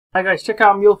Hi guys, check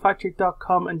out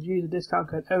mulefactory.com and use the discount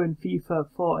code OwenFIFA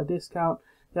for a discount.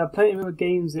 They have plenty of other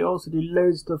games. They also do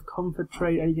loads of stuff, comfort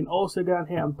trade, and you can also go down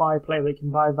here and buy players. You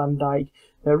can buy Van Dijk.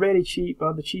 They're really cheap,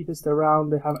 they're the cheapest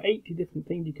around. They have 80 different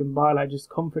things you can buy, like just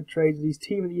comfort trades, these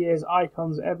team of the years,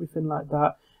 icons, everything like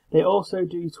that. They also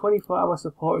do 24-hour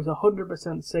support. It's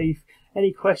 100% safe.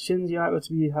 Any questions, you're able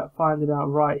to be finding out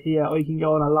right here, or you can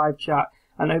go on a live chat.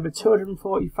 And over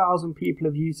 240,000 people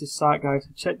have used this site, guys, so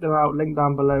check them out, link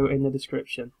down below in the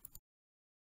description.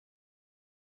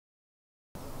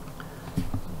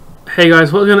 Hey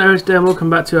guys, what's going on today, and welcome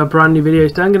back to our brand new video.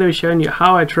 Today I'm going to be showing you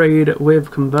how I trade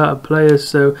with converted players.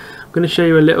 So I'm going to show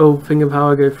you a little thing of how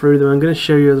I go through them. I'm going to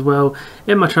show you as well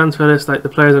in my transfer list, like the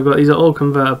players I've got. These are all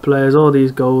converted players, all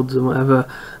these golds and whatever.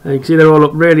 And you can see they're all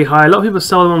up really high. A lot of people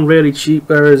sell them on really cheap,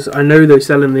 whereas I know they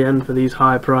sell in the end for these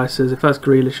high prices. If that's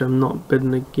Grealish, I'm not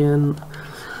bidding again.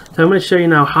 So I'm going to show you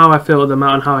now how I filter them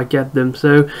out and how I get them.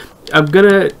 So I'm going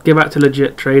to get back to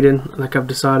legit trading. Like I've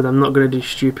decided I'm not going to do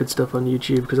stupid stuff on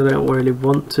YouTube because I don't really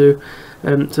want to. So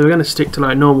we're going to stick to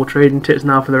like normal trading tips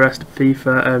now for the rest of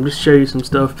FIFA. Just show you some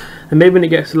stuff. And maybe when it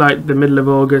gets to like the middle of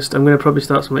August, I'm going to probably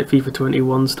start some like FIFA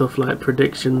 21 stuff, like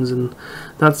predictions and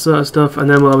that sort of stuff. And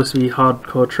then we'll obviously be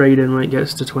hardcore trading when it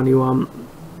gets to 21.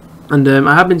 And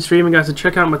I have been streaming, guys, so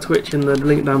check out my Twitch in the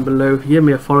link down below. If you give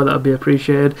me a follow, that would be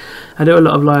appreciated. I do a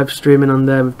lot of live streaming on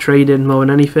there with trading more than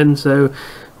anything, so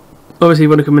obviously if you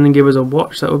want to come in and give us a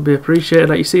watch, that would be appreciated.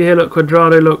 Like you see here, look,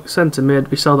 Quadrado, look, centre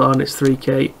mid, we sell that on, it's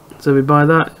 3k. So we buy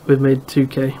that, we've made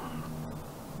 2k.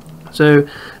 So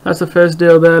that's the first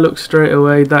deal there, look straight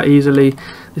away, that easily.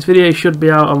 This video should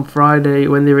be out on Friday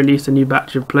when they release a new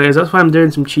batch of players. That's why I'm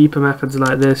doing some cheaper methods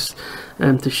like this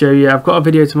to show you. I've got a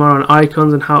video tomorrow on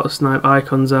icons and how to snipe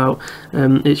icons out.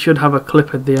 It should have a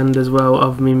clip at the end as well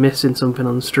of me missing something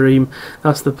on stream.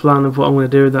 That's the plan of what I'm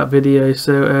going to do with that video,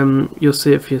 so you'll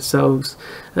see it for yourselves.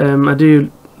 I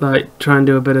do like try and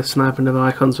do a bit of sniping of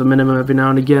icons for minimum every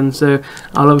now and again, so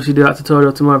I'll obviously do that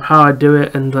tutorial tomorrow of how I do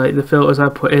it and like the filters I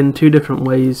put in, 2 different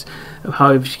ways of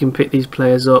how you can pick these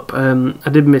players up. I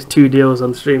did miss 2 deals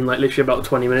on stream like literally about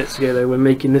 20 minutes ago though when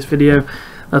making this video.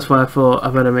 That's why I thought I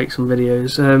better make some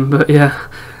videos, but yeah.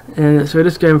 So we're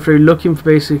just going through looking for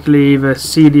basically either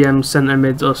CDM, centre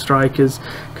mids or strikers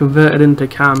converted into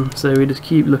cam, so we just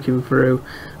keep looking through.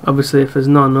 Obviously if there's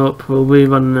none up, we'll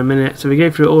move on in a minute. So we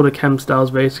go through all the chem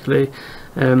styles basically.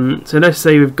 So let's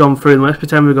say we've gone through them, let's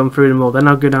pretend we've gone through them all, then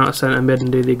I'll go down to centre mid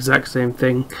and do the exact same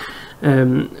thing.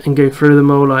 And go through them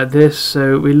all like this.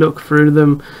 So we look through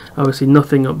them, obviously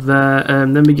nothing up there.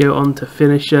 Then we go on to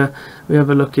finisher, we have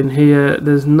a look in here,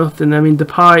 there's nothing. I mean the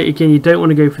pie, again, you don't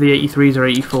want to go for the 83s or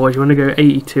 84s, you want to go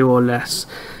 82 or less.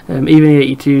 Even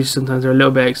the 82s sometimes are a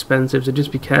little bit expensive, so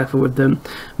just be careful with them.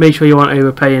 Make sure you aren't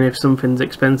overpaying if something's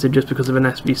expensive just because of an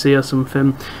SBC or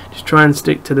something. Just try and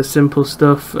stick to the simple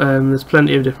stuff. There's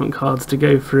plenty of different cards to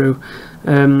go through.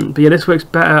 But yeah, this works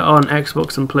better on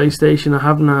Xbox and PlayStation. I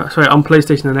have now, sorry, on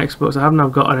PlayStation and Xbox. I have now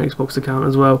got an Xbox account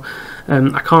as well.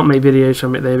 I can't make videos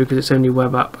from it there because it's only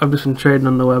web app. I've just been trading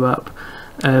on the web app.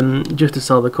 Just to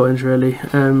sell the coins really,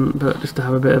 but just to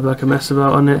have a bit of like a mess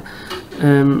about on it.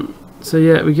 So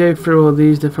yeah, we go through all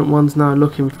these different ones now,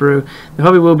 looking through. There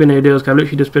probably will be no deals, because I've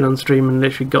literally just been on stream and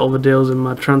literally got all the deals in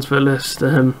my transfer list.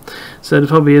 So there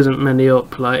probably isn't many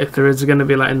up. Like if there is, going to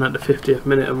be like in like the 50th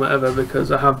minute or whatever,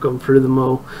 because I have gone through them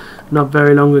all not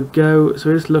very long ago. So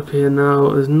we just look here now,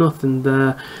 there's nothing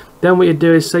there. Then what you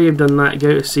do is, say you've done that,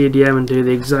 go to CDM and do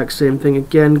the exact same thing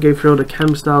again. Go through all the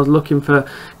chem styles, looking for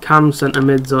cam, centre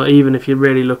mids, or even if you're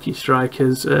really lucky,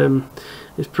 strikers.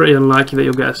 It's pretty unlikely that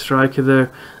you'll get a striker though.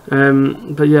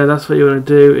 But yeah, that's what you want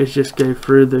to do, is just go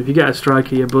through them. If you get a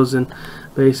striker, you're buzzing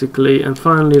basically. And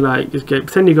finally, like, just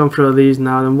pretend you've gone through all these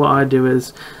now. Then what I do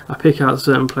is I pick out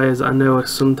certain players that I know are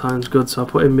sometimes good, so I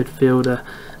put in midfielder.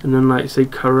 And then like say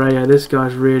Correa, this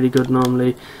guy's really good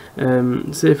normally.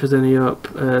 See if there's any up.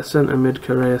 Centre mid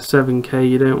Correa, 7k,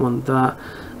 you don't want that.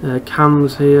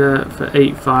 Cams here for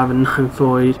 8.5 and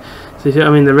 9.4. So you see,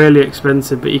 I mean, they're really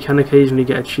expensive, but you can occasionally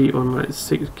get a cheap one like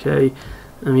 6k.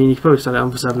 I mean, you can probably sell it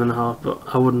on for 7.5, but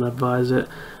I wouldn't advise it.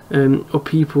 Or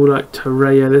people like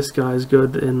Torreya, this guy's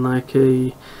good in like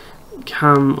a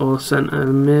cam or centre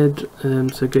mid.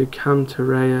 So go cam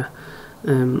Torreya.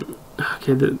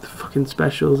 Okay, the fucking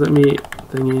specials. Let me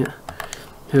thingy it.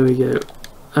 Here we go.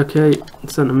 Okay,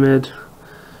 centre mid.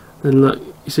 Then look,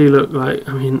 you see, look, like,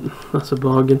 I mean, that's a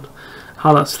bargain.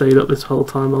 How that stayed up this whole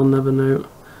time, I'll never know.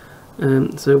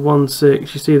 So 1.6, you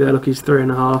see there, look, he's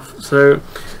 3.5. So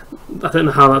I don't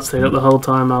know how that stayed up the whole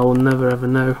time. I will never ever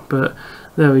know. But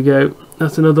there we go.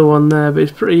 that's another one there, but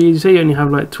it's pretty easy. Say you only have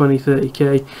like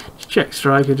 20-30k, just check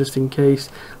striker just in case.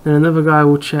 Then another guy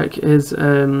we'll check is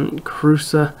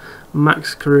Cruiser,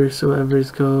 Max Cruiser, whatever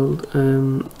he's called,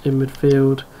 in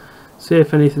midfield. See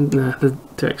if anything, nah, they're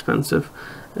too expensive.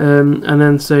 And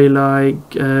then say like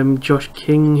Josh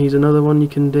King, he's another one you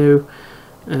can do.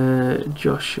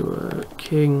 Joshua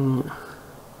King,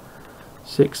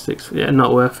 6'6", yeah,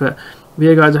 not worth it. But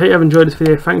yeah guys, I hope you have enjoyed this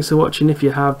video. Thanks for watching. If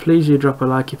you have, please do drop a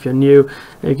like if you're new.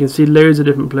 You can see loads of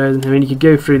different players in here, and you can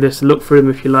go through this, look through them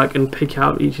if you like, and pick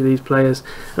out each of these players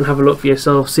and have a look for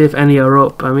yourself, see if any are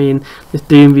up. I mean, this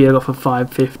Doomby I got for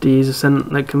 550, he's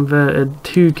converted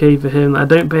 2k for him. I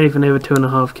don't pay anything over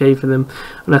 2.5k for them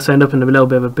unless I end up in a little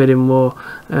bit of a bidding war.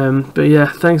 But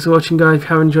yeah, thanks for watching guys. If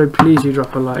you have enjoyed, please do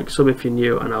drop a like, sub if you're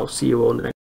new, and I'll see you all in the next